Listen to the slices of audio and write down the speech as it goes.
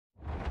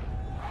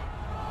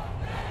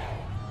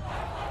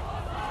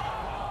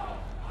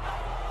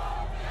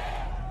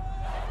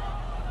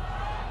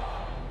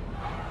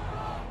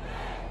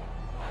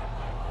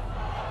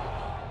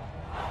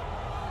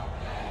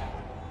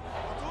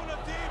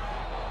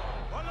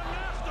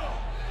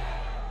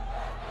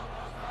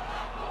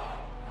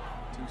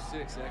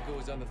2-6, Echo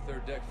is on the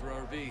 3rd deck for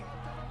RV.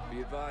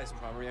 Be advised,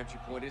 primary entry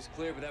point is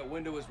clear, but that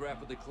window is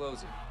rapidly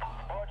closing.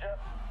 Roger.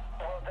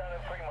 Well down in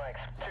 3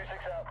 mics.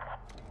 2-6 out.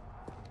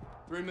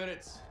 3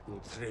 minutes. In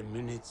 3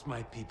 minutes,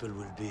 my people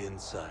will be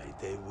inside.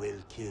 They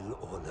will kill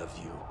all of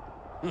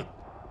you.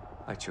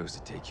 I chose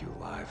to take you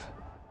alive.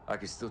 I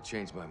can still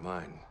change my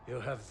mind. You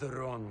have the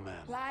wrong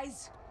man.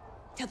 Lies.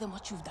 Tell them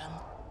what you've done.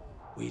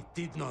 We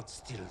did not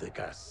steal the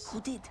gas.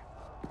 Who did?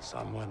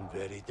 Someone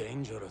very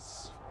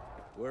dangerous.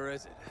 Where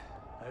is it?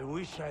 I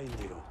wish I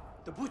knew.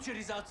 The butcher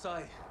is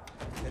outside.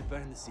 They'll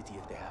burn the city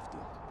if they have to.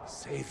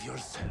 Save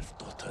yourself,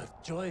 daughter.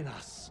 Join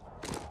us.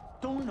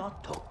 Do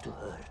not talk to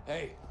her.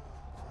 Hey,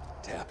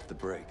 tap the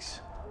brakes.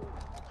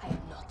 I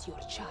am not your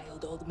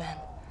child, old man.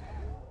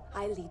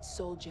 I lead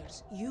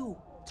soldiers. You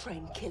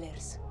train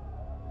killers.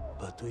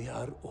 But we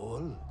are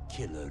all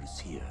killers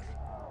here,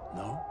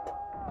 no?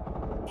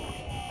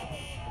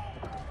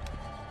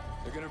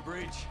 They're gonna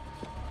breach.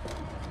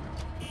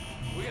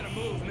 We gotta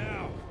move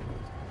now.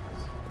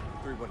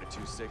 3-1 to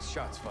 2-6,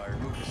 shots fired.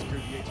 Move to secure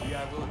the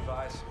HVI, will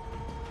advise.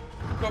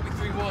 Copy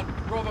 3-1.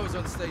 Bravo's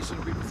on station.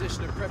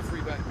 Reposition and prep for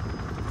evac.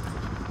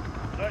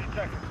 30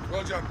 seconds.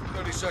 Roger,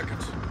 30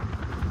 seconds.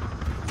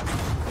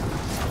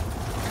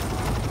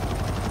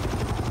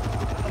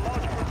 There's a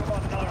large group of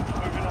unknowns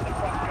moving on the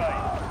front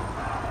gate.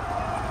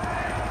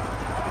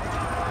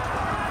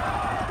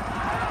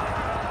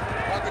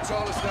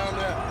 Alcatraz down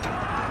there.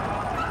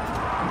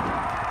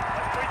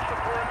 Let's reach the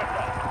perimeter.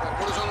 Right,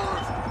 put us on the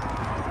roof.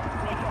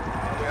 Roger.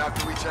 We have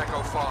to reach Echo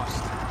fast.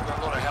 We've got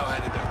a lot of hell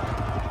headed that way.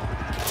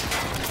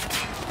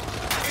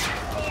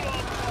 Full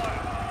on fire.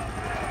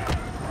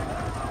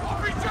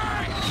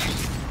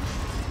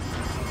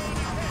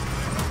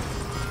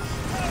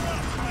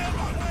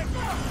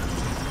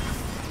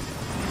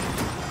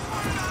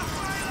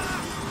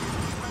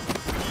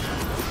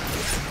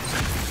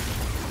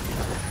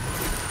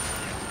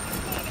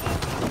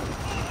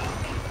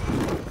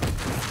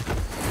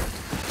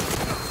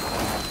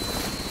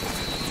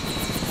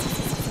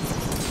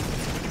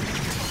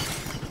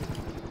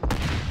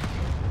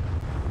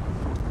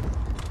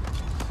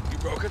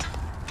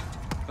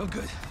 Oh,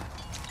 good.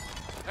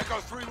 Echo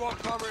 3-1,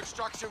 primary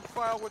extraction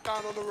failed. We're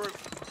down on the roof.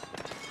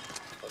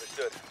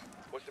 Understood.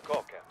 What's the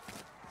call, Cap?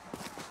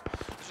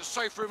 There's a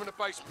safe room in the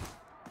basement.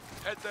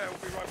 Head there,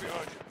 we'll be right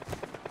behind you.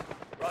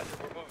 Roger,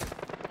 we're moving.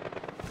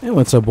 Hey,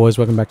 what's up, boys?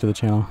 Welcome back to the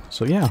channel.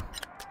 So yeah,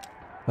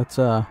 let's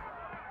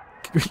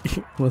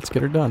let's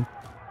get her done.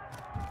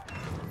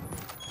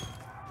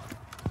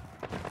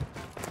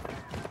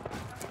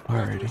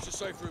 Alrighty. Reach the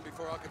safe room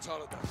before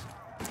Alcatraz does.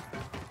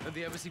 And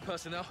the embassy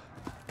personnel?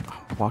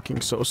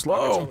 Walking so I'm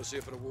slow. trying to see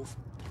for the wolf.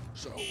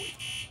 So are we.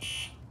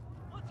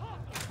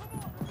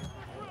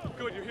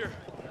 Good, you're here.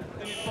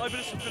 They need 5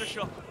 minutes to finish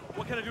up.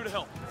 What can I do to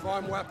help?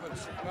 Find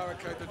weapons.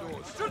 Barricade the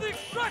doors. To the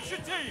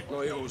extraction team!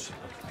 Not yours.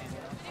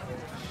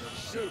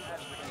 Shoot.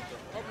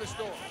 Open this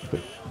door.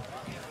 Look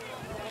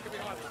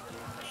behind you.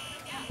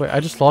 Wait, I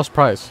just lost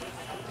Price.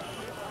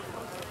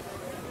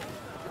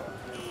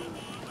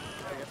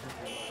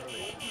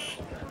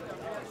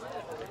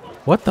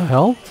 What the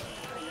hell?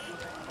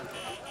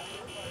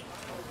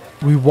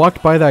 We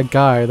walked by that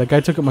guy. That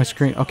guy took up my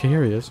screen. Okay,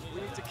 here he is.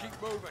 We need to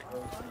keep moving.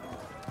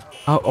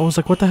 I was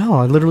like, what the hell?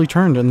 I literally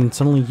turned and then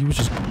suddenly he was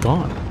just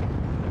gone.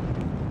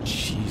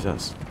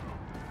 Jesus.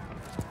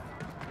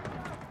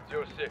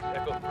 06,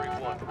 Echo 3-1.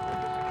 We're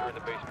securing the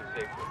basement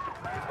safely.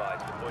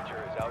 Advise the butcher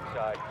is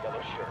outside,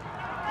 yellow shirt.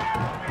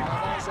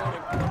 Eyes on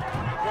him.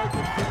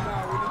 Broken for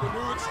now. We need a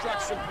new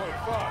extraction point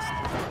fast.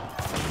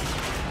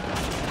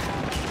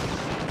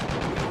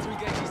 Three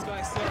gauge these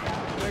guys, sir.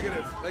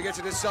 Negative. They get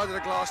to this side of the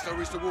glass, they'll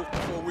reach the wolf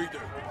before we do.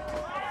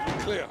 We're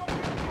clear.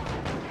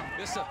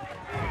 Yes, sir.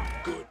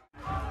 Good.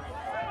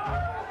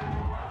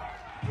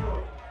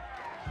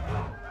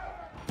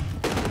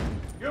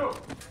 You!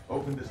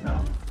 Open this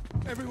now.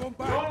 Everyone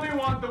back. You only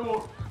want the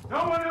wolf.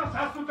 No one else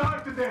has to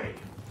die today.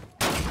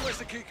 Where's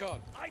the key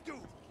card? I do!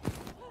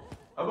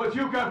 How about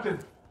you, Captain?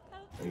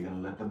 Are you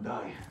gonna let them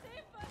die?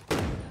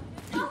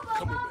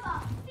 Come with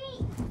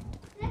me.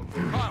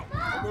 Kyle,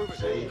 we're moving.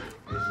 Save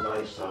his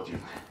life,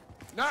 Sergeant.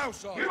 Now,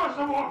 Sergeant. Give us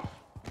the wolf!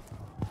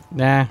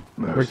 Nah,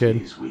 we're Mercy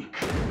good. is weak.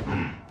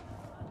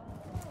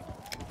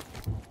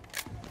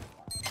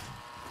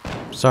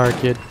 Sorry,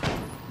 kid.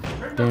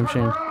 Damn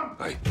shame.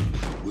 Hey,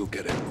 we'll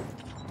get it.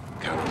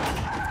 Count on it.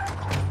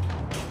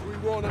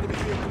 3-1, enemy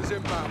vehicle is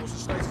inbound. What's the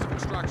status of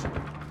extraction?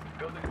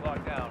 Building's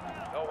locked down.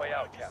 No way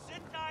out, Cap.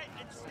 Sit tight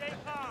and stay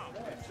calm.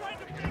 I'm trying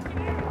to make it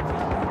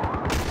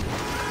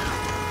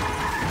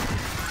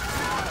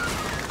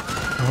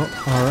Oh,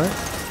 alright.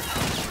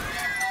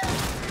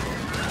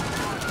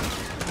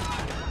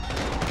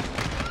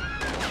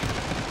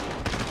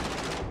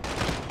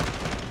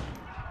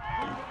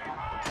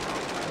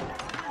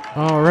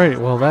 Alright,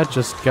 well that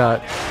just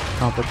got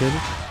complicated.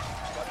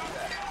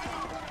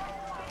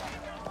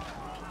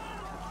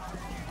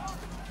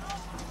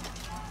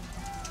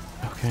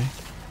 Okay.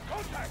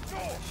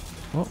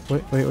 Oh,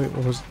 wait,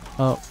 what was...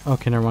 Oh,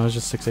 okay, never mind, it was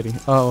just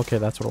 680. Oh, okay,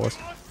 that's what it was.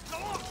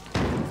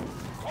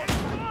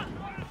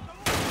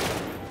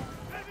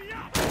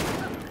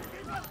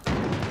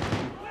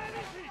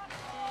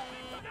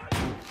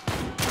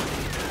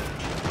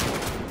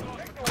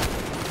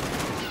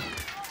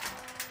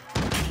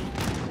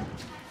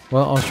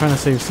 Well, I was trying to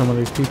save some of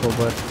these people,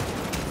 but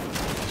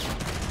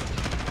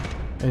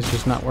it's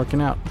just not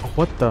working out.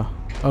 What the?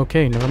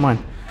 Okay, never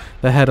mind.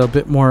 That had a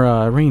bit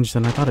more range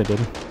than I thought it did.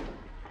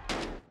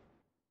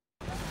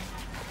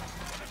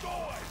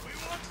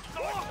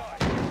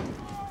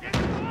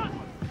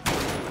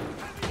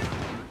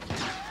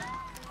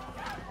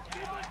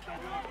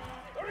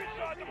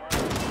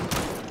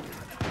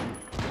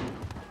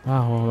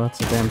 Oh, well, that's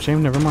a damn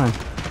shame. Never mind.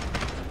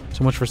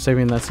 So much for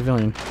saving that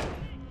civilian.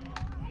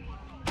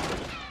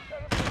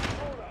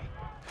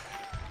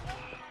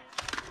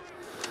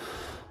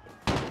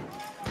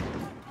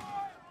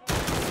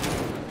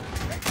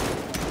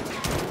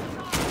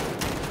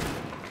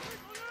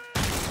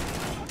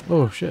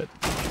 Oh, shit.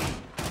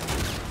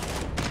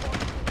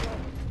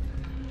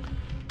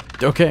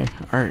 Okay,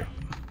 alright.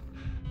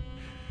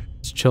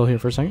 Let's chill here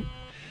for a second.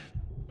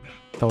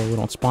 That way we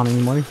don't spawn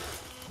anybody.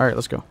 Alright,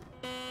 let's go.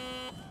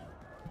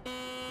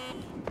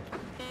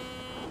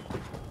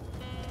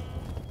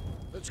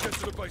 Let's get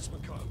to the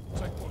basement, Kyle.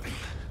 Take point.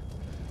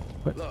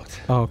 What?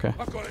 Locked. Oh, okay.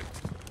 I've got it.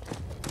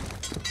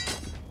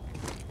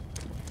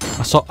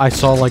 I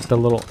saw like the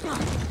little...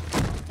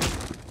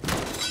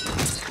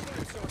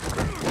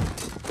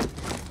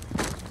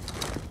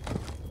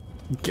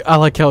 I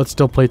like how it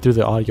still played through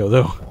the audio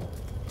though.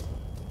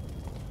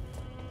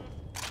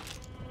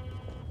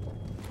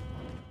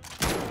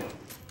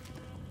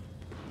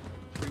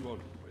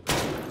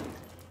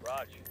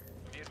 Raj,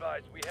 be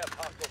advised, we have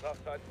hostiles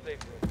outside the safe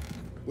room.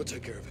 We'll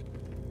take care of it.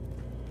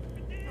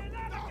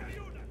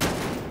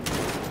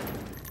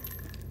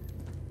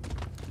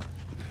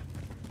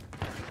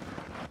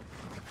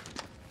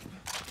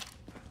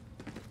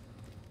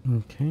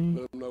 Okay.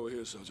 Let them know we're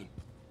here, Sergeant.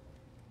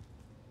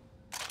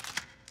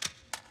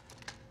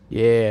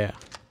 Yeah.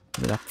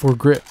 That for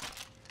grip.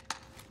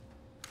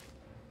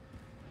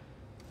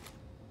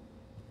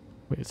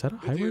 Wait, is that a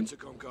hybrid?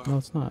 No,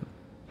 it's not.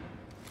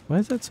 Why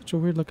is that such a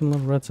weird looking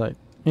little red site?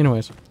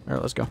 Anyways,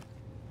 alright, let's go.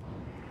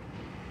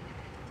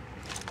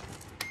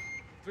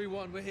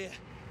 3-1, we're here.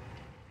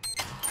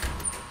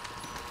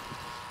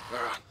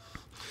 Lara,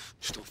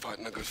 still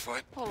fighting a good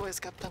fight? Always,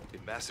 Captain. The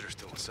ambassador's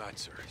still inside,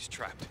 sir. He's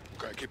trapped.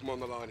 Okay, keep him on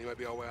the line. He may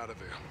be our way out of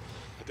here.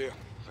 Adir,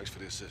 thanks for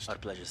the assist. Our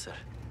pleasure, sir.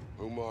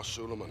 Umar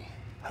Suleiman.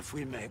 Have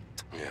we met?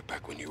 Yeah,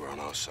 back when you were on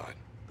our side.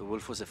 The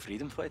wolf was a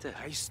freedom fighter?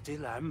 I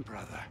still am,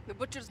 brother. The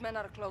Butcher's men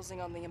are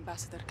closing on the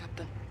ambassador,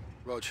 Captain.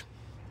 Rog.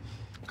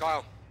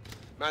 Kyle,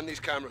 man these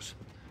cameras.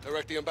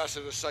 Direct the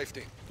ambassador's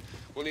safety.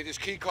 We'll need his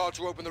key card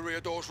to open the rear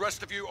doors.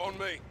 Rest of you on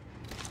me.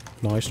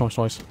 Nice, nice,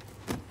 nice.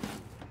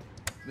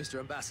 Mr.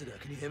 Ambassador,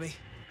 can you hear me?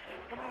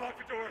 I'm gonna lock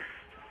the door.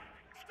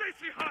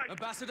 Stacy, hide!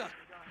 Ambassador!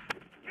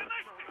 Get nice.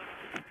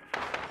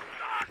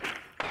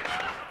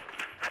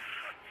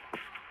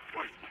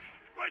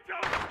 Right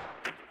down!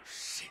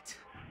 Shit.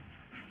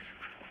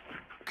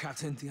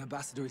 Captain, the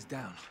ambassador is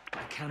down.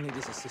 I can lead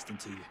his assistant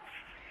to you.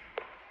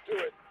 Do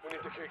it. We need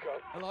the key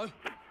card. Hello?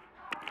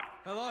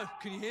 Hello?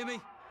 Can you hear me?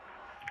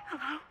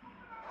 Hello?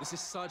 This is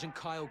Sergeant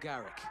Kyle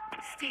Garrick.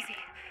 Stacy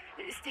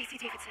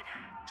Davidson.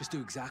 Just do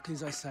exactly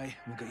as I say, and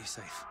we'll get you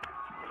safe.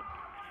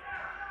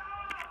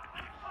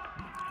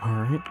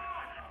 Alright.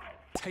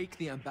 Take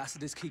the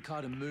ambassador's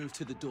keycard and move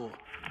to the door.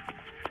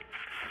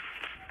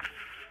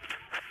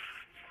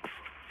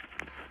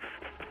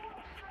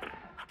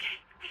 Okay,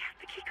 I have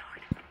the key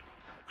card.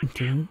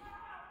 Okay.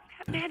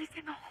 That man is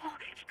in the hall.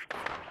 He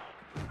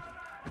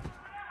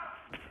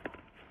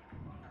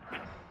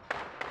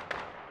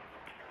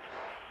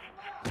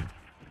could...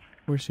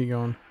 Where's he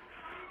going?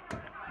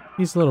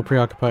 He's a little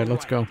preoccupied.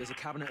 Let's go. There's a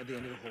cabinet at the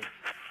end of the hall.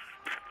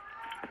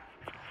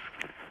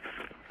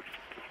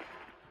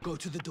 Go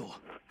to the door.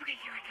 Okay,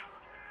 here I go.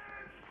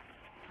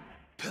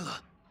 Pillar.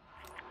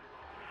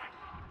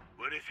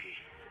 Where is he?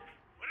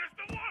 Where is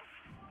the wolf?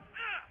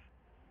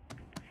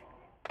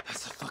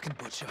 That's the fucking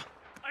butcher.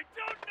 I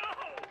don't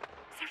know!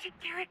 Sergeant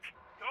Garrick.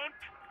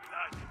 Don't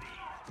lie to me.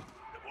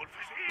 The wolf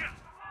is here.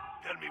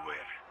 Tell me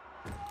where.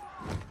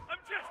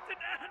 I'm just an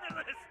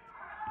analyst.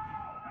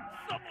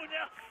 Someone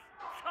else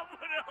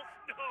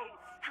knows.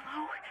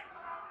 Hello?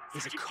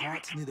 There's a Sergeant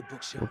cart Garrick. near the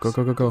bookshelves. Go,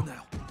 go, go, go, go.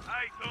 Now.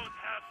 I don't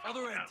have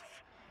Other someone end. else.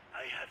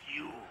 I have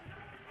you.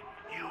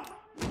 You,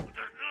 who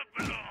does not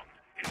belong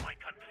in my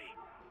country.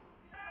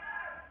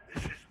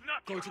 This is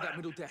not Go your to that land.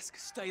 middle desk.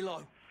 Stay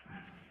low.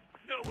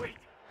 No, wait,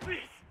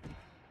 please.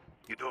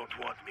 You don't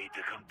want me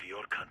to come to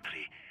your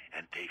country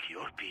and take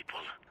your people.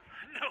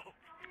 No,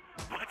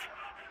 but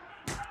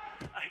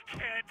I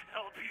can't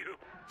help you.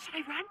 Should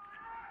I run?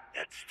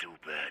 That's too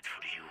bad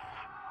for you.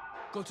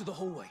 Go to the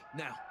hallway,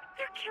 now.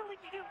 They're killing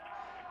him.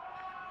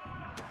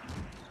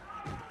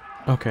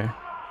 Okay.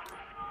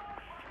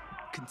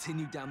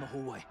 Continue down the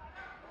hallway.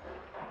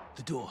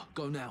 The door.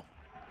 Go now.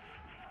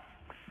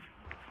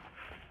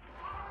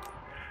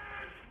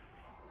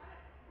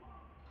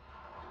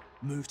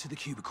 Move to the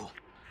cubicle.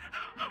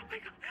 Oh my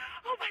god.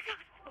 Oh my god.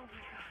 Oh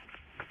my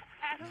god.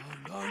 Adam.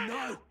 No,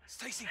 no, no!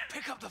 Stacy,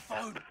 pick up the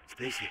phone!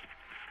 Stacy.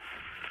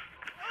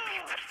 I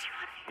have to get you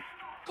out of here.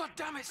 God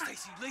damn it,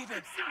 Stacy, leave him!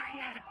 I'm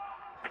sorry, Adam.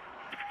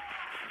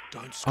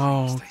 Don't scream,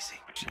 Oh, Stacy.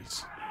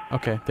 jeez.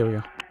 Okay, there we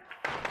go.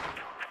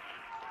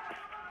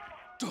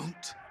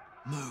 Don't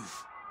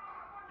move.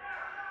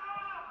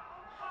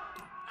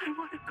 I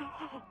want to go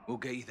home. We'll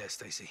get you there,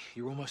 Stacy.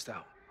 You're almost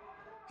out.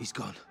 He's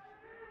gone.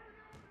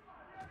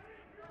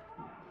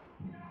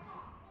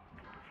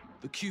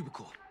 The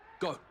cubicle.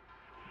 Go.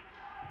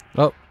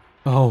 Oh.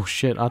 Oh,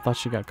 shit. I thought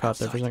she got caught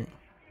there for a second.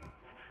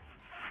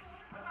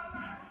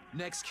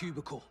 Next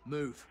cubicle.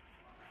 Move.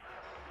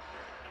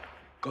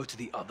 Go to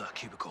the other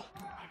cubicle.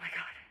 Oh my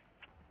god.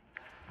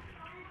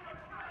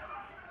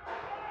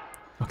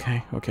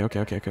 Okay.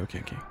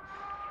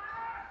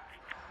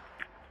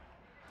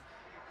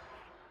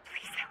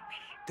 Please help me.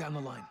 Down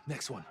the line.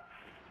 Next one.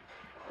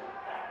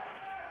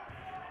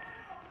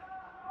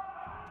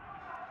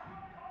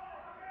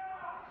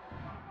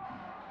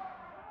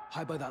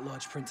 Hide by that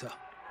large printer.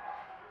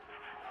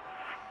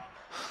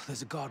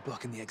 There's a guard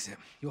blocking the exit.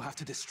 You'll have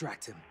to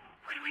distract him.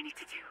 What do I need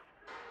to do?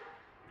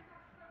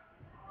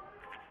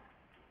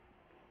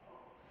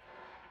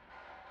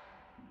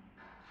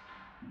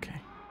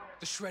 Okay.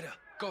 The shredder.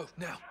 Go,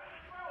 now.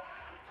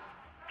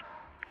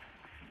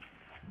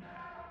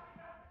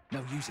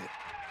 Now use it.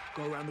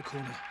 Go around the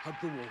corner. Hug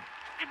the wall.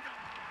 I'm going.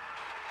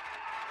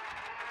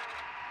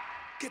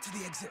 Get to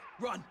the exit.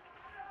 Run.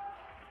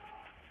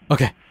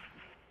 Okay.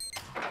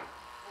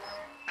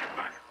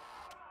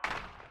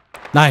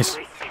 Nice.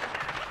 Holy shit.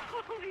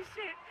 Holy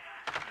shit.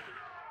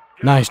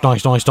 Nice.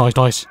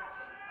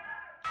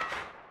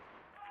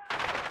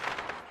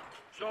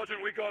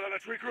 Sergeant, we got it.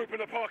 Let's regroup in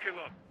the parking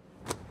lot.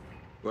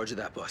 Roger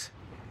that, boss.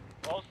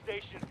 All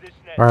stations this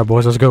net. All right,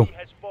 boys, let's go.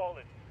 Has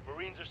fallen.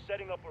 Marines are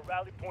setting up a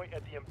rally point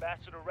at the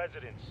ambassador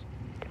residence.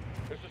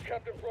 This is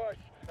Captain Price,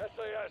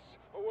 SAS.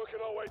 We're working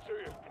our way to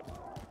you.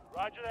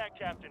 Roger that,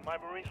 Captain. My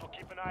Marines will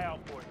keep an eye out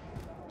for you.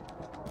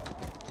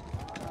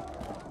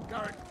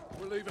 Garrett,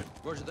 we're leaving.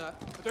 Roger that.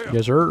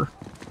 Yes, sir.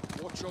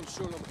 Watch on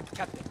Suleiman.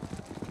 Captain.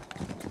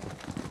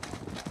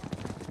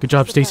 Good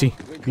job, Stacy.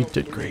 You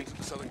did great.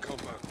 Southern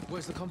compound.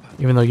 Where's the compound?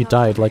 Even though you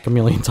died like a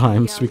million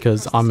times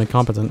because I'm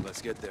incompetent.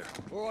 Let's get there.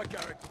 All right,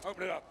 Garrett.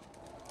 Open it up.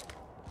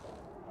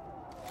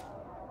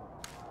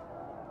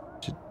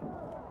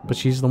 But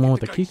she's the one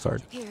with the key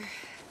card. Here.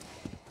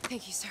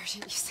 Thank you,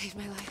 Sergeant. You saved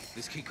my life.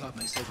 This key card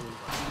may save all of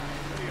us.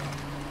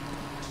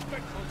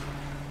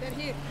 They're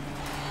here.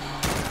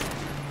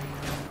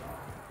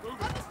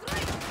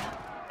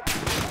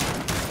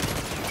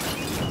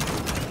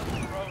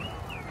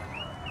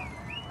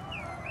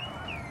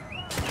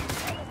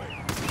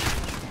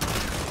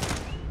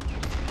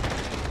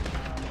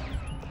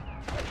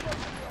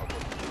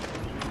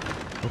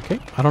 Okay.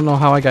 I don't know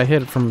how I got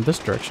hit from this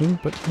direction,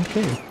 but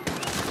okay.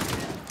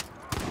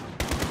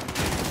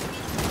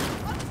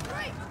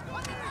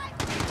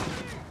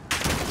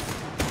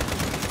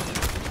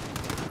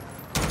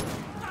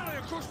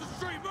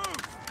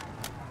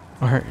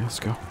 Alright, let's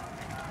go.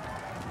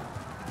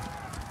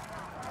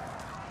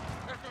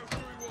 Echo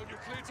 3-1, you're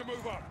cleared to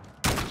move up.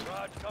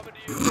 Raj, coming to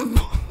you.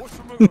 What's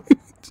the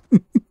movement?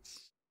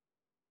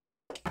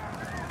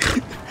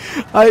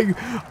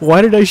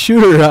 Why did I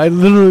shoot her? I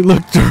literally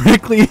looked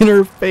directly in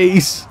her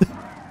face.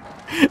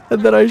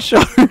 And then I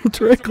shot her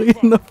directly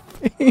in the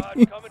face.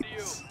 Raj, coming to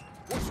you.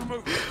 What's the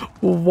movement?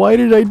 Why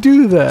did I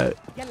do that?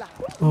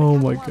 Oh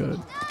my god.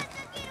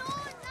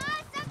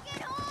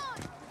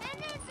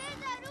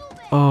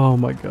 Oh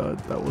my god,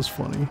 that was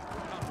funny.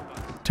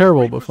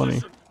 Terrible, but funny.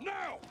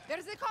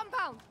 There's a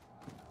compound.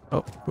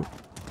 Oh,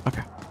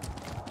 okay.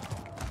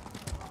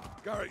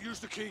 Garrett, use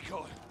the key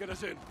card. Get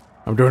us in.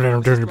 I'm doing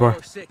it, bro.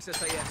 6 SAS.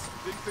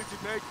 Big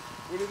fitted Meg.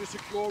 We need a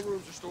secure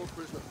room to store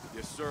prisoner.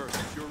 Yes, sir.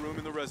 Secure room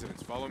in the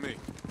residence. Follow me.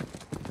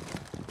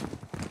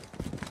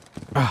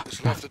 Ah,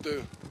 There's left to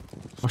do.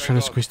 I was trying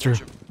to squeeze through.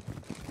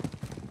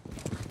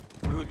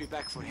 We will be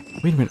back for him.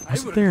 Wait a minute,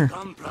 what's it there?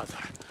 Come, brother,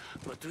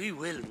 but we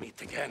will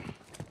meet again.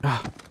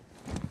 Ah.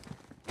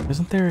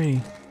 Isn't there a...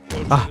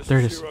 Ah, there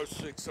it is.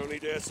 06, I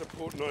need air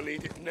support and I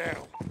need it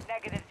now.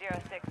 Negative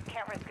 06.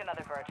 Can't risk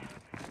another bird.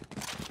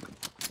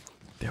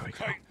 There we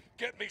go. Kate,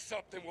 get me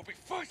something. We'll be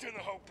fighting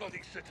the whole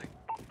bloody city.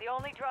 The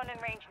only drone in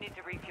range needs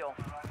a refuel.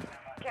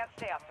 Can't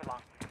stay up for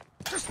long.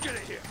 Just get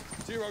it here.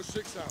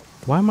 06 out.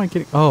 Why am I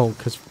getting... Oh,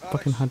 because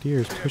fucking Alex, Hadir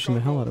is clear, pushing go,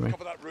 the hell go. out of me.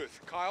 Cover that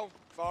roof. Kyle,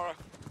 Farah,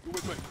 you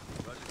with me?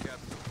 Roger,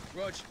 Captain.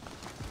 Roger.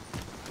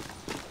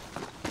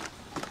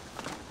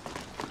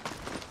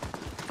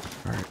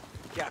 Alright.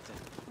 Captain,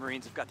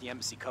 Marines have got the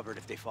embassy covered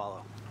if they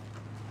follow.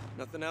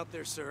 Nothing out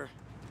there, sir.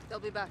 They'll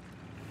be back.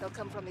 They'll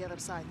come from the other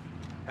side.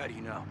 How do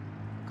you know?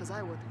 Because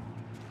I would.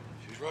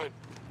 She's right.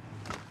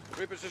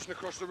 Reposition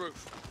across the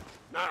roof.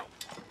 Now.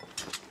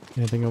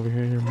 Anything over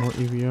here? More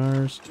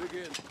EVRs. Dig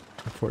in.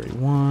 41.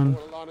 I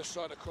want a line of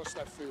sight across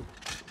that field.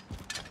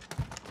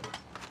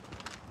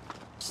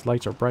 These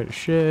lights are bright as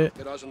shit.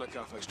 Get eyes on that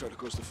cafe straight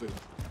across the field.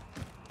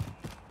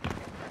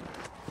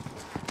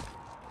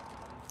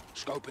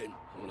 Scope in.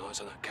 I want eyes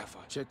on that cafe.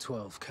 Check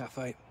 12.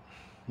 Cafe.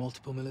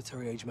 Multiple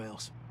military age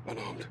males.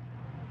 Unarmed.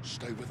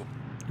 Stay with them.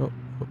 Oh,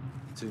 oh.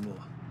 2 more.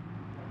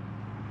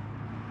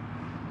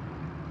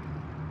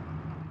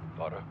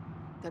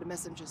 They're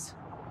messengers.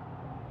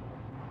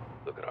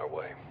 looking our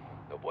way.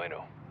 No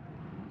bueno.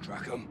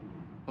 Track him.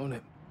 On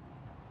it.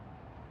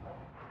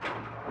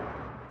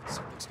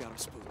 Something's got him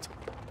spooked.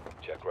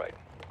 Check right.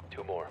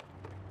 2 more.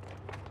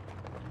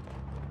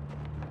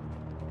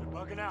 They're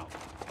bugging out.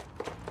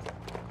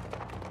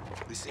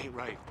 This ain't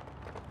right.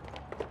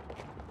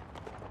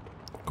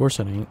 Of course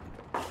it ain't.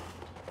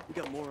 We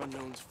got more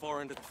unknowns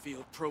far into the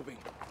field probing.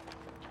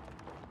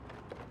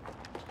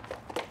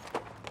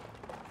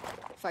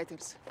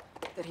 Fighters.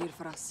 They're here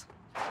for us.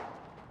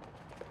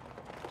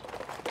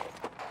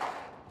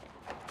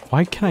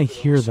 Why can I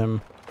hear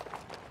them?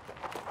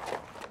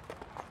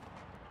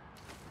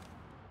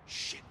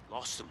 Shit,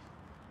 lost him.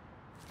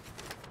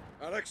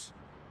 Alex?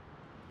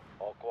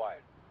 All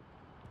quiet.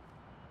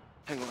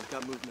 Hang on,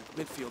 got movement.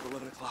 Midfield,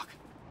 11 o'clock.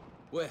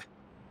 Where?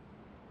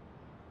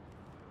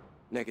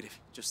 Negative,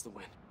 just the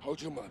wind.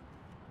 Hold your mud.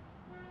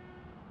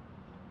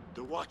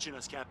 They're watching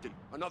us, Captain.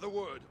 Another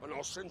word, and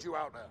I'll send you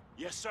out there.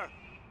 Yes, sir.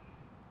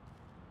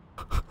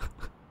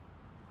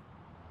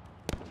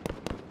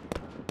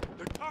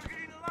 They're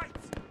targeting the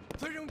lights.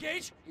 Clear to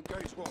engage?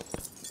 Engage what?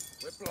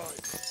 We're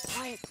blind.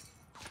 Quiet.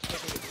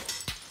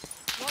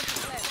 Launch the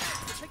flare.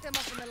 Pick them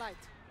up in the light.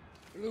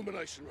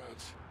 Illumination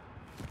rounds.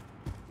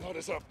 Light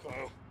us up,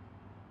 Kyle.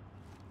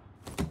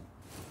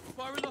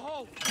 Fire in the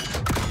hole!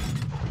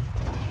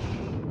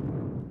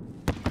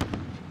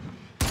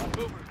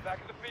 Movers, back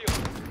in the field.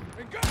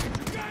 Engage!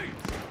 Engage!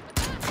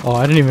 Oh,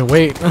 I didn't even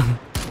wait.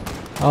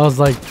 I was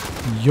like,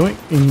 yoink,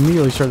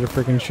 immediately started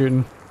freaking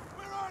shooting.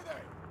 Where are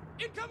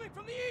they? Incoming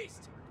from the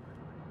east!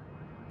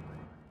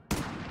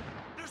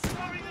 They're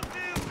swarming the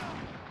field.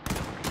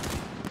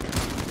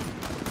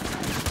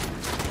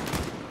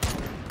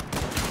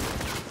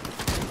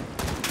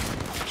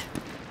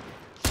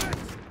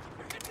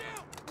 Get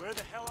down! Where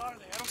the hell are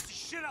they? I don't see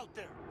shit out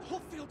there. The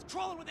whole field's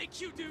crawling with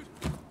HQ, dude!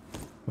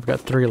 I've got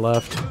 3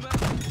 left.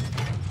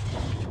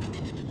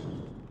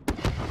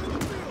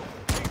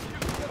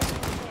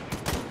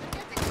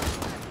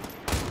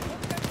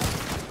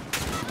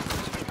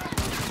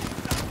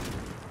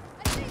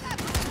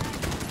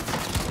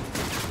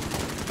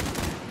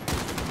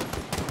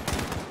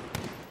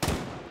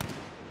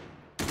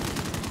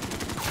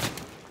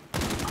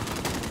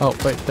 Oh,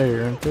 wait, there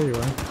you are. There you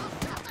are.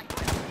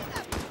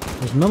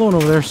 There's another one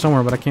over there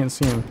somewhere, but I can't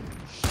see him.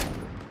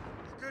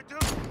 Good,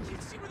 dude.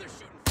 Can't see where they're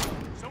shooting from.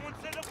 Someone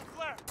set up a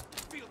flare.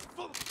 Field's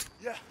full of them.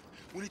 Yeah,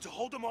 we need to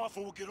hold them off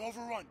or we'll get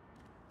overrun.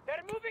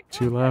 They're moving.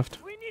 2 left.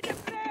 We need a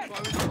flag. Fire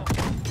in the hole.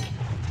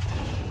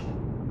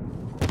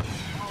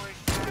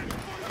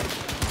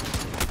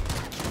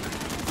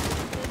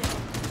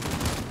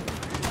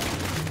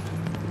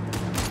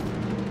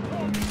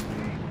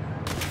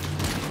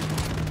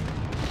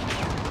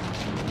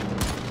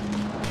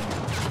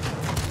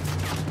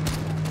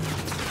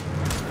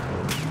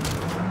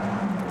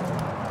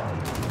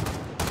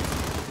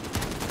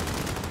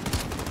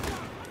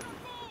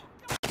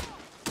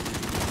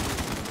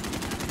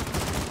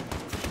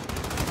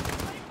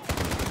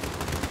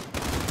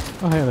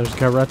 Oh, hey, there's a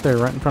guy right there,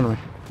 right in front of me.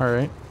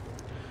 Alright.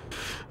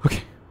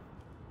 Okay.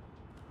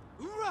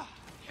 Hoorah!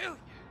 Hell yeah!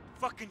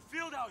 Fucking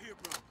field out here,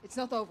 bro. It's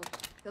not over.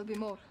 There'll be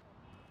more.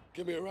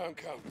 Give me a round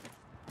count.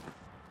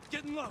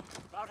 Getting low.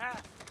 About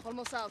half.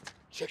 Almost out.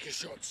 Check your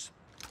shots.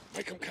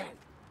 Make them count.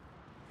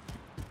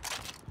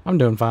 I'm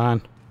doing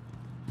fine.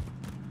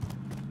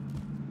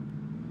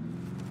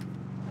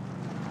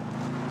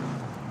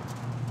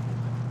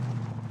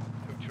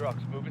 Two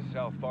trucks moving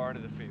south far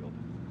into the field.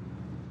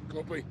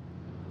 Copy.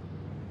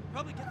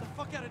 Probably get the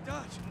fuck out of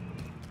Dodge.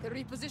 They're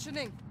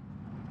repositioning.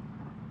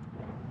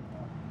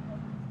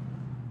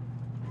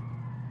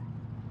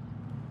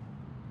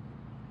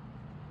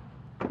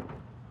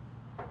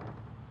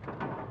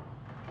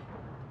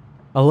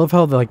 I love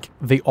how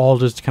they all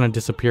just kind of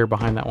disappear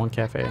behind that one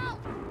cafe.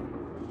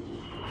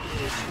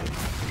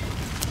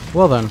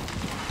 Well then.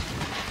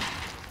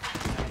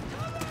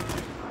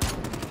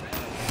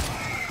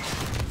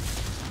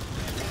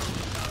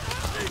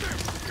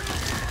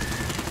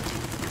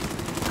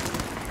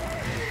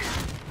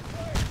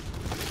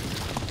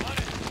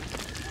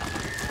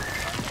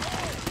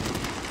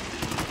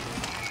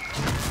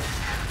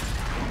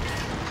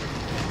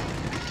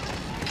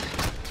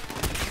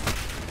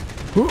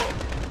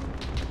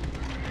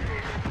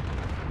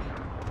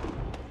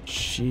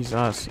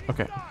 Jesus.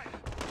 Okay.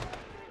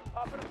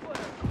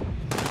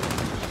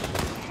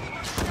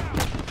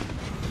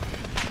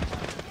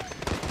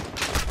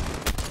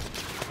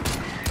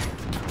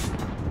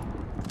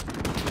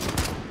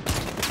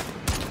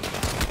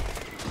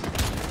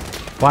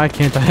 Why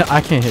can't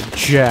I can't hit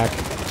jack.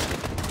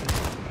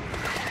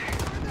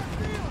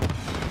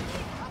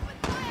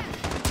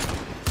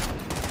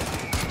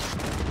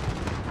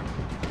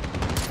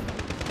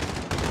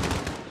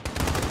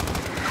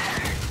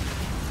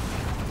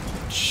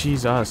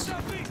 Jesus.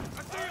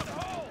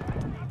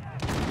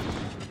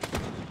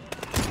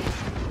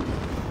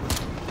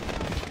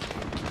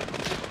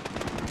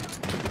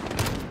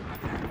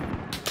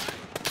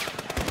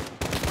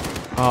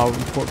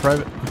 Report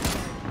private.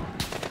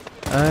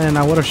 And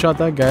I would have shot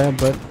that guy,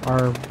 but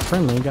our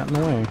friendly got in the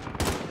way.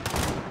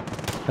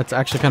 That's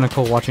actually kind of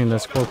cool watching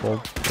this corporal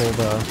pull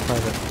the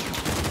private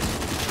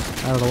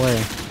out of the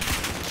way.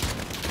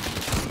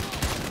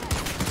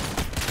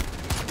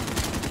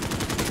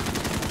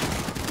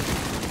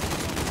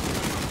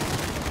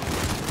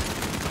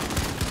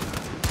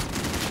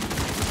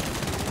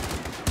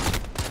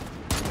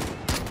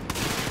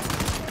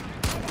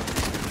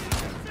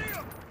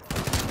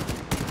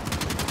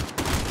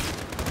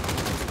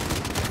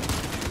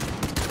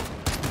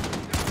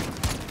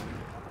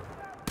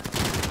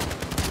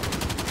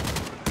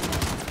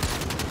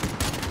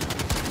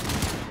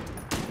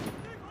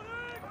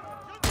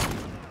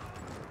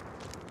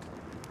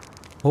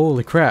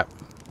 Holy crap.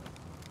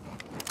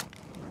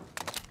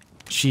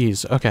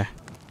 Jeez, okay.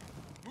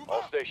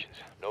 All stations,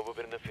 no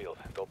movement in the field.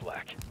 Go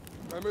black.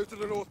 I move to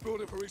the north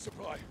building for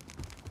resupply.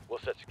 We'll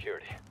set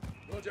security.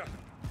 Roger.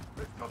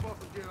 Let's come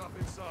off and get up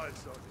inside,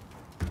 Sergeant.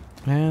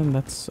 And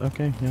that's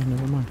okay. Yeah,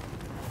 never mind.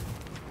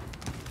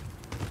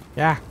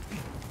 Yeah.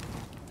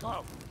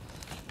 Kyle,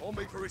 on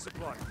me for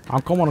resupply.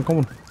 I'm coming, I'm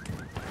coming.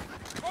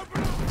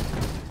 Open up!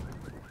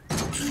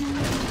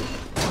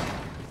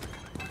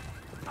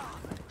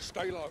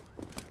 Stay low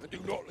and do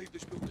not leave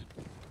this building.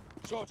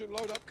 Sergeant,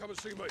 load up, come and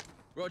see me.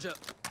 Roger.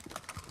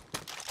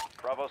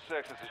 Bravo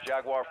 6, this is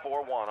Jaguar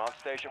 4-1 on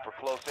station for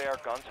close air,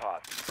 guns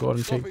hot. Go ahead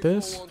and take Copy,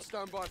 this. 4-1,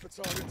 stand by for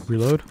targets.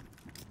 Reload.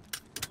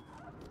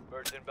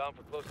 Birds inbound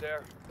for close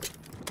air.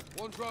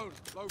 One drone,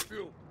 low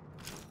fuel.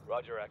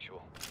 Roger,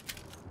 actual.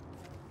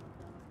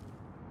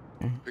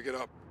 Okay. Pick it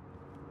up.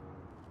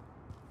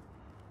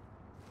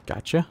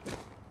 Gotcha.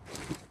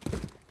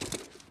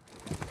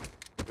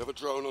 We have a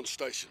drone on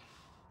station.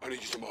 I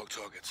need you to mark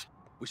targets.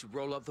 We should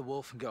roll up the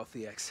wolf and get off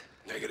the X.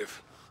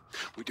 Negative.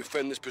 We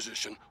defend this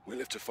position, we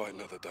live to fight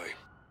another day.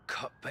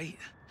 Cut bait.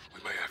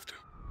 We may have to.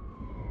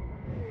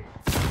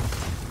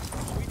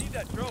 We need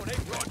that drone, hey,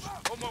 Rog,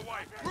 on my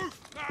way. Move,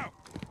 now!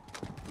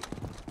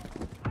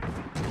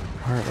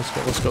 Alright, let's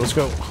go, let's go, let's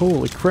go.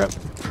 Holy crap. Top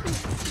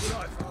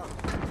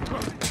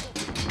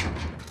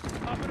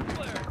of the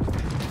flare.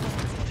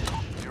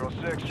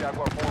 06,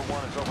 Jaguar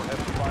 4-1 is overhead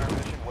for fire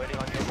mission, waiting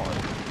on your mark.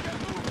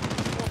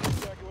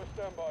 Jaguar,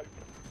 stand by.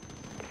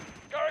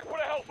 Garrick, put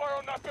a hellfire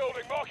on that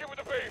building. Mark it with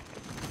a beam.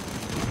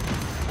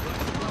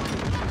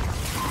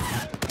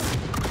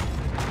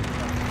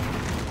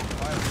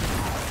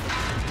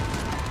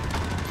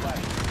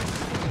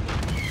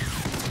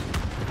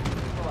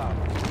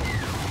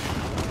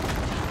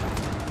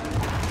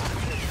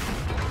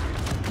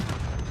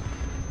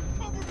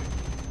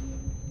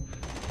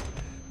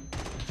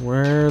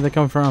 Where they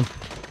come from?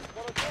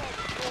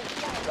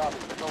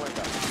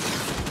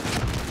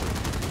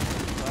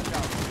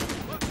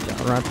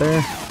 Down right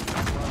there.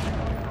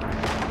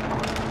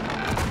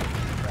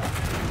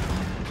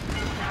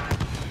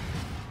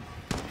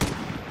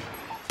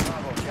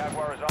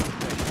 Jaguar is on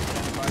station.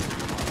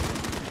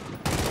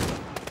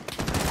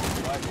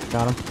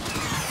 Got him.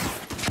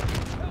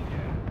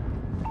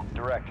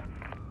 Direct.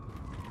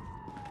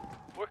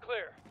 We're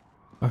clear.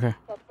 Okay.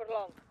 Not for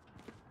long.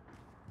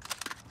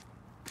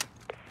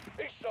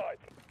 East side.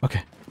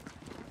 Okay.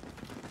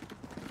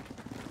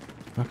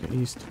 Okay,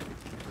 east.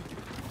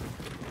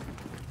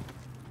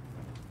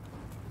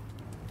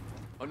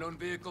 Unknown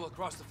vehicle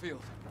across the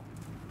field.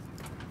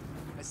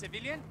 A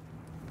civilian?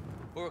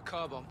 Or a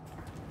car bomb?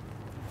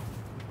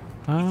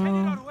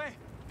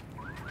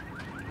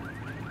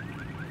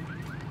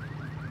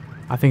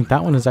 I think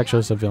that one is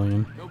actually a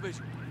civilian. No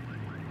vision.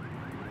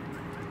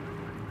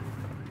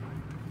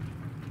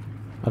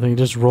 I think he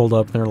just rolled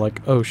up and they're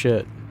like, oh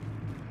shit.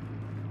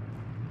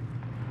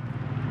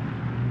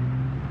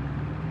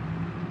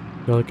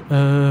 They're like,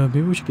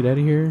 maybe we should get out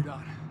of here.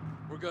 Done.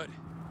 We're good.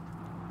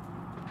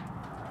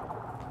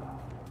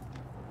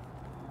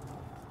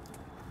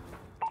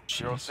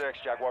 Jeez. 06,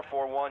 Jaguar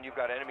 4-1, you've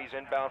got enemies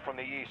inbound from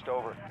the east,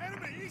 over.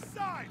 Enemy, east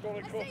side.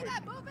 I see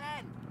that. Move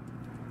in.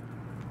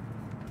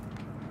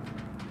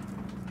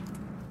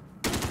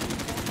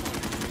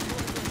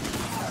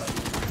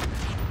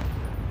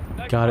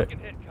 Nice Got it.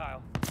 fucking hit,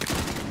 Kyle.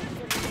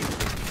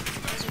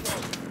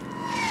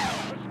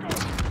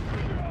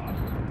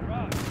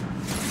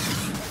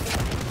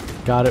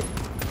 Got it.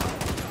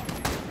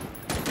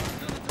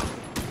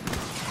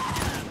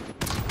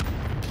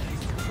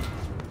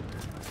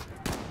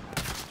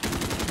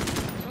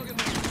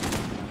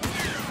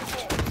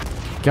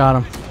 Got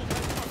him.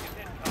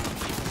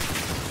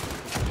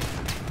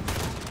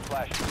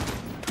 Flash.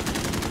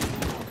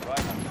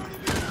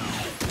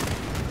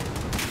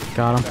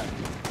 Got him.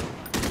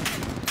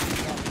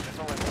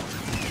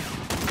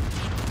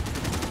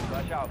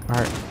 Flash out.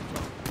 Alright.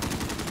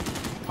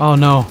 Oh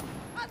no.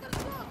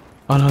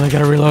 Oh no, they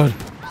gotta reload.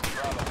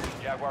 Bravo.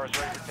 Jaguar is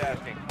ready for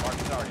tasking. Mark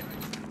the target.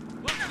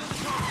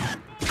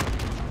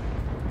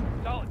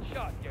 Solid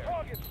shot, Gary.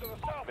 Targets to the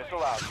south.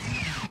 Missile out.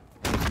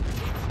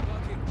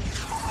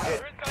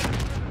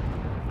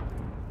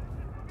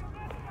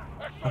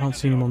 I don't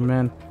see any more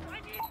men.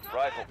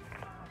 Rifle.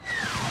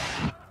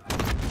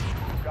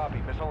 Copy.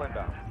 Missile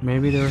inbound.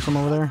 Maybe there was some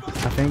over there,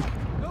 I think.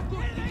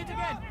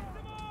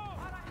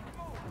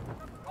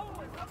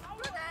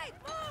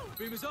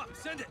 Beam is up.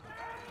 Send it.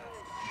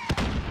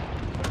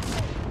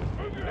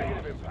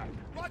 Negative impact.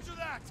 Roger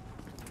that.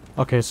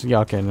 Okay, so yeah,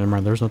 okay, never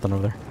mind. There's nothing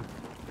over there.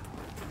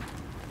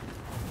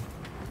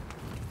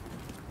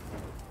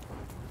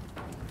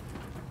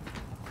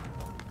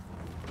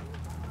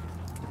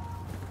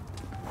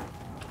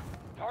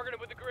 Target him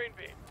with the green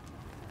beam.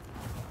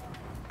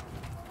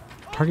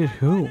 Target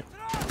who?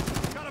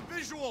 Got a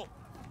visual.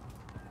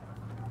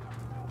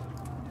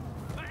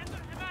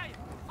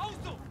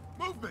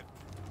 Movement.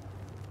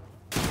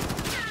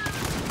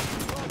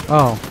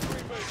 Oh.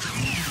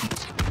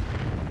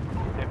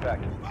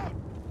 Impact.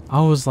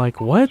 I was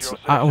like, what?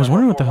 I was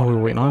wondering what the hell we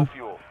were waiting on.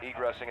 Fuel.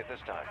 Egressing at this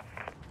time.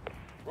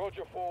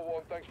 Roger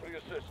 4-1, thanks for the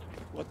assist.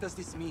 What does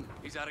this mean?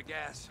 He's out of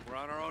gas. We're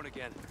on our own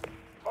again.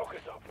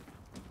 Focus up.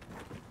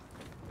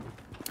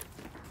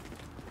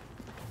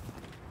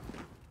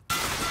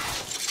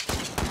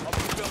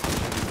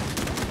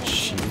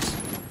 Jeez.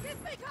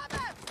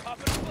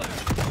 Popping a flare.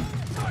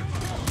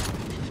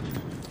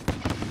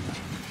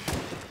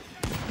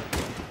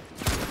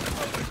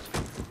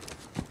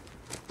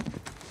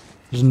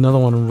 There's another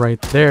one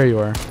right there. You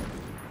are.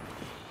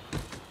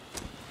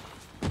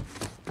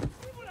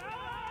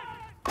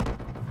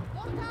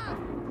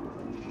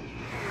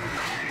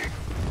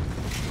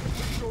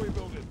 Story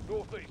building,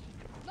 northeast.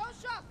 No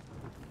shot.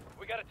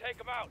 We gotta take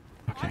him out.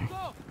 Okay.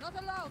 Not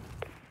allowed.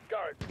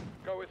 Garrett,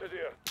 go with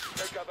Adir.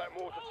 Take out that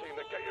mortar team,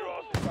 then get your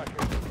asses back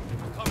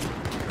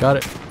in. Got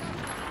it.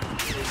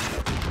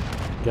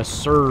 Yes,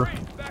 sir.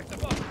 Back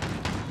them up.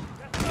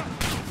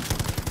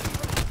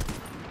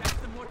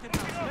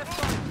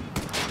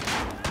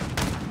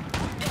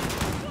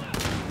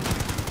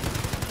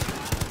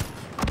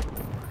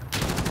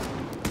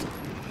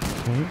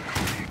 Okay.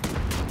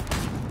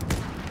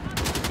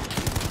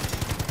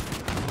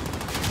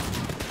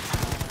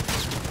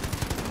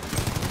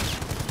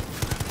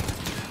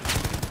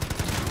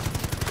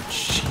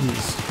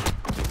 Jeez.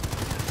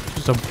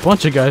 Just a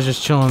bunch of guys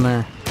just chilling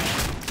there.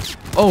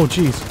 Oh,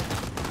 jeez.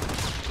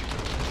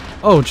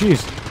 Oh,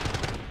 jeez.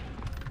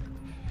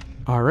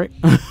 Alright.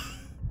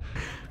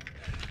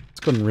 Let's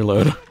go and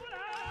reload.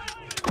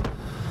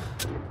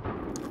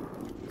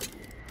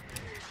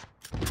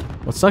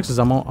 What sucks is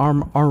I'm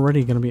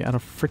already going to be out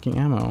of freaking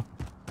ammo.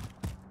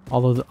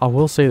 Although I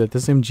will say that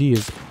this MG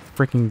is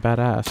freaking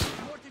badass.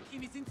 Mortar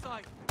team is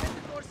inside. Get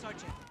the door,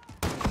 Sergeant.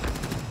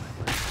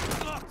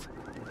 Locked.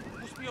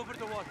 Push me over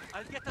the wall.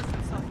 I'll get us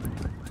inside.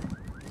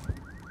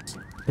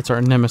 It's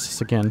our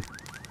nemesis again.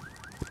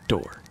 The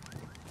door.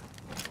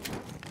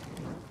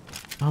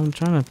 I'm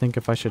trying to think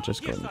if I should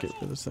just go and get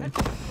rid of this thing.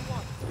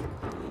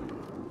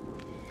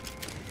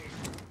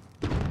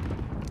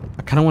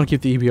 I kind of want to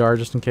keep the EBR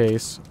just in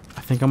case.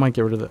 I think I might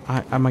get rid of the.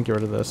 I might get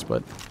rid of this,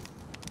 but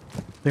I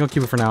think I'll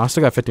keep it for now. I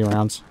still got 50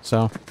 rounds,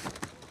 so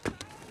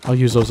I'll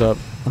use those up.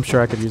 I'm sure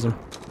I could use them.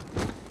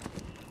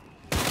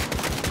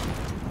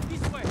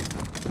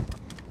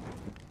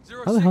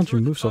 How the hell did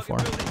you move so far?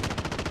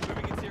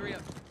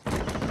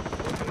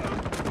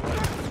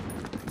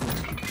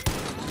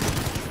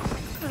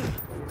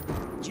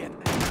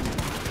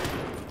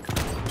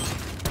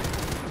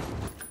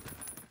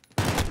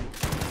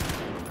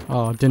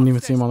 Oh, didn't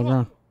even see him on the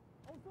ground.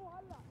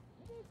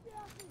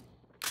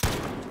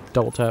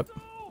 Double tap.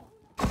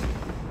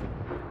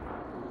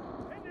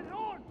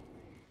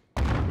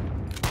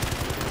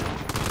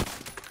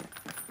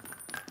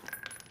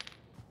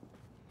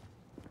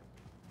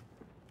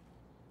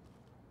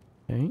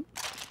 Okay.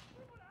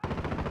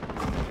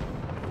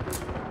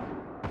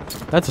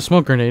 That's a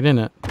smoke grenade, isn't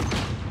it?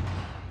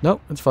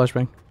 Nope, it's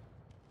flashbang.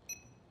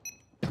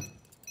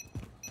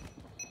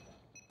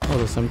 Oh,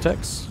 the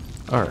Semtex.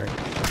 Alright.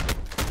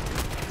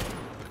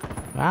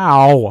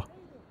 Ow!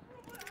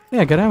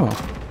 Yeah, good ammo.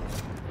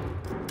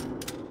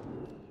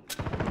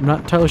 I'm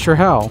not entirely sure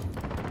how.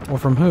 Or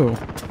from who.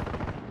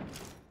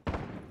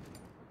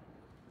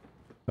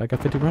 But I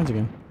got 50 rounds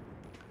again.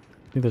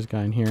 I think there's a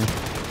guy in here.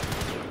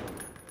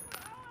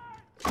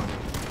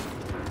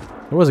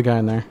 There was a guy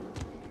in there.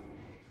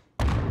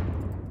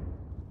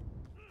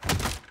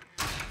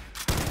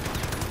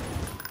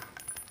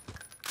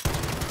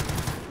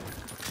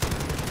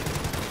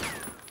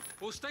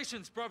 All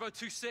stations, Bravo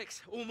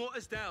 2-6. All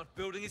mortars down.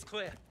 Building is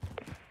clear.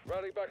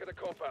 Rally back at the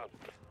compound.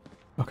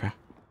 Okay.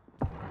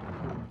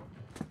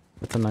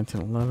 That's a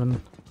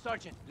 1911.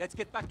 Sergeant, let's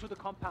get back to the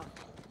compound.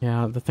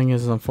 Yeah, the thing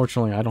is,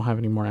 unfortunately, I don't have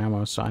any more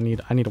ammo, so I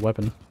need a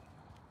weapon.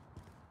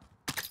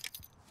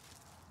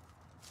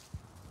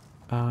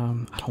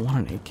 I don't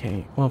want an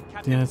AK. Well,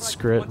 yeah,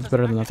 screw it. It's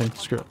better than nothing.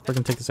 Screw it. We're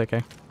gonna take this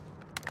AK.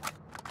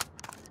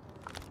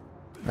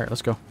 Alright,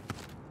 let's go.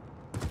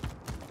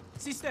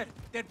 Sister,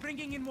 they're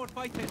bringing in more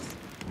fighters.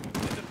 In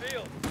the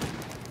field.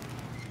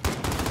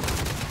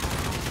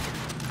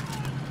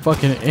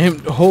 Fucking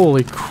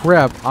holy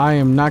crap, I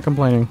am not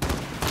complaining.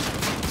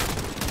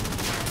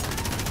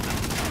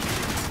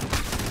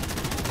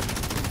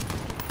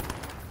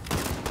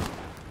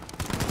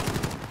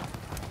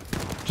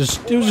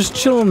 It was just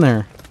chilling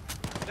there.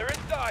 They're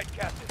inside,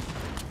 Captain.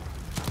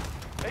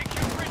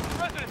 AQ reached the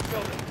residence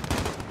building.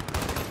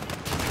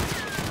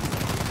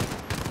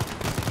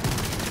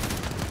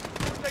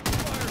 Take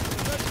fire from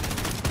the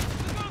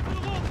residence.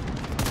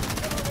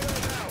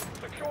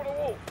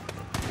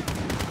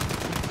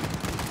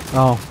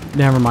 Oh,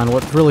 never mind.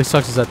 What really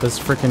sucks is that this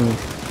freaking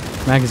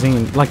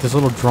magazine, like this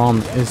little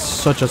drum, is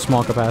such a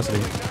small capacity.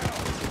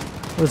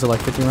 What is it,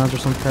 like 50 rounds or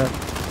some crap?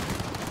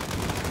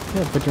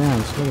 Yeah, 50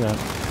 rounds. Look at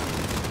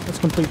that. That's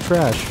complete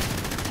trash.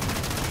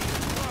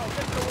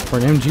 For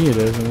an MG it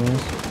is,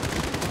 anyways.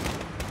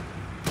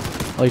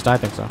 At least I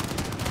think so.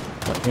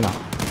 But, you know,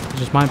 it's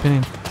just my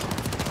opinion.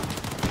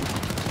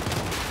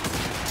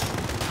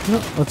 No,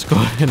 let's go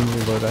ahead and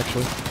reload,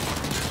 actually.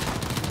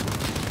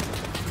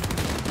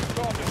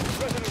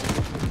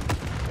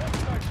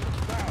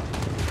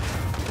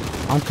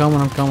 I'm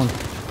coming, I'm coming.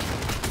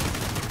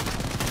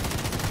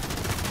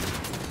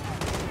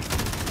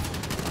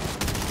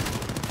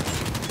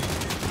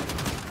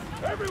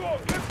 Everyone,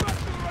 get back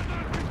to the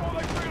residence before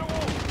they clear the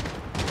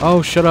wall.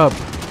 Oh, shut up.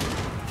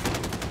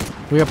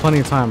 We got plenty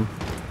of time.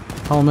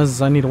 Problem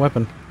is I need a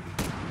weapon.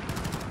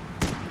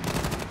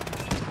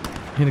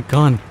 I need a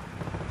gun.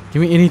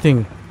 Give me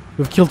anything.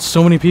 We've killed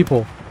so many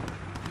people.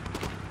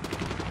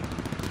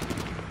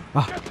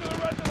 Ah.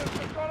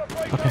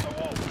 Okay.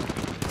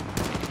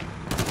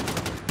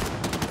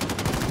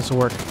 This will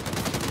work.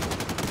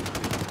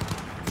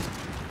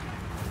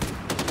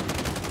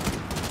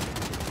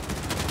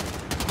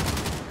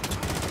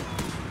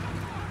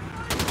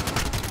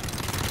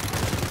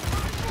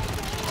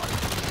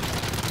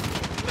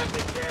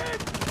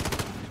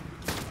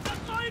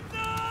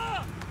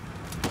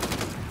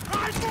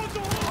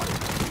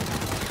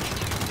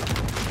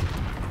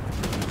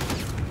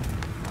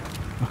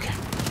 Okay.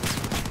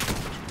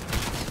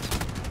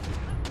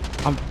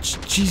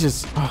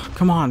 Jesus. Oh,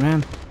 come on,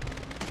 man.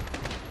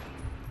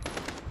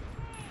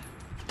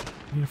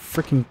 I need a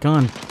freaking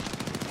gun.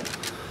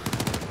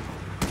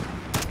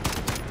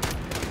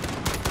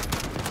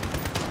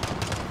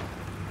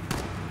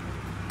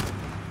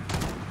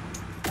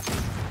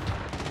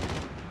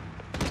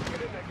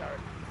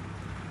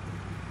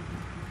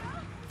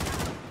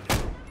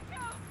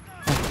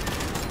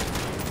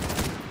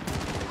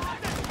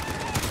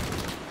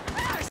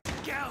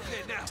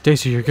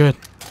 Stacy, you're good.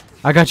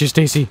 I got you,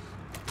 Stacy.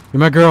 You're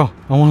my girl.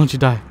 I won't let you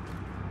die.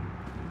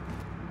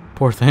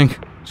 Poor thing.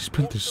 She's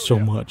been through so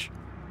much.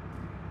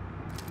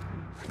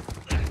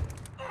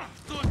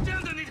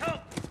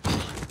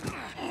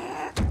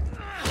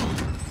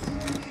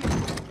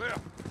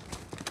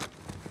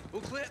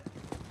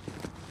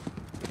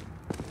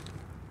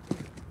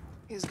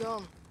 He's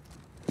gone.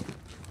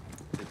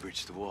 They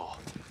breached the wall.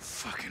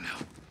 Fucking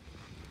hell.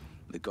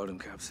 They got him,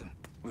 Captain.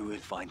 We will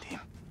find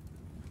him.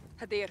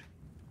 Hadir,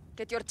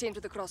 get your team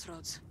to the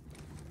crossroads.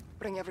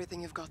 Bring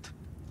everything you've got.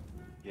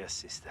 Yes,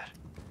 sister.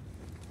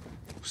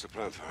 What's the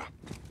plan, Farah?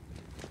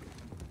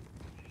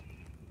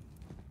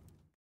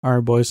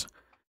 Alright, boys.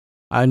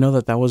 I know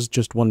that was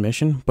just one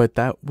mission, but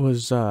that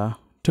was,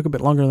 took a bit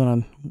longer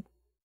than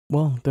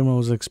what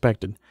was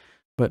expected.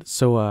 But,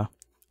 so,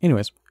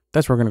 anyways,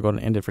 that's where we're gonna go and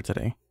end it for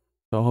today.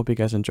 So I hope you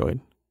guys enjoyed.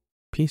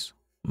 Peace.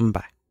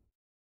 Bye.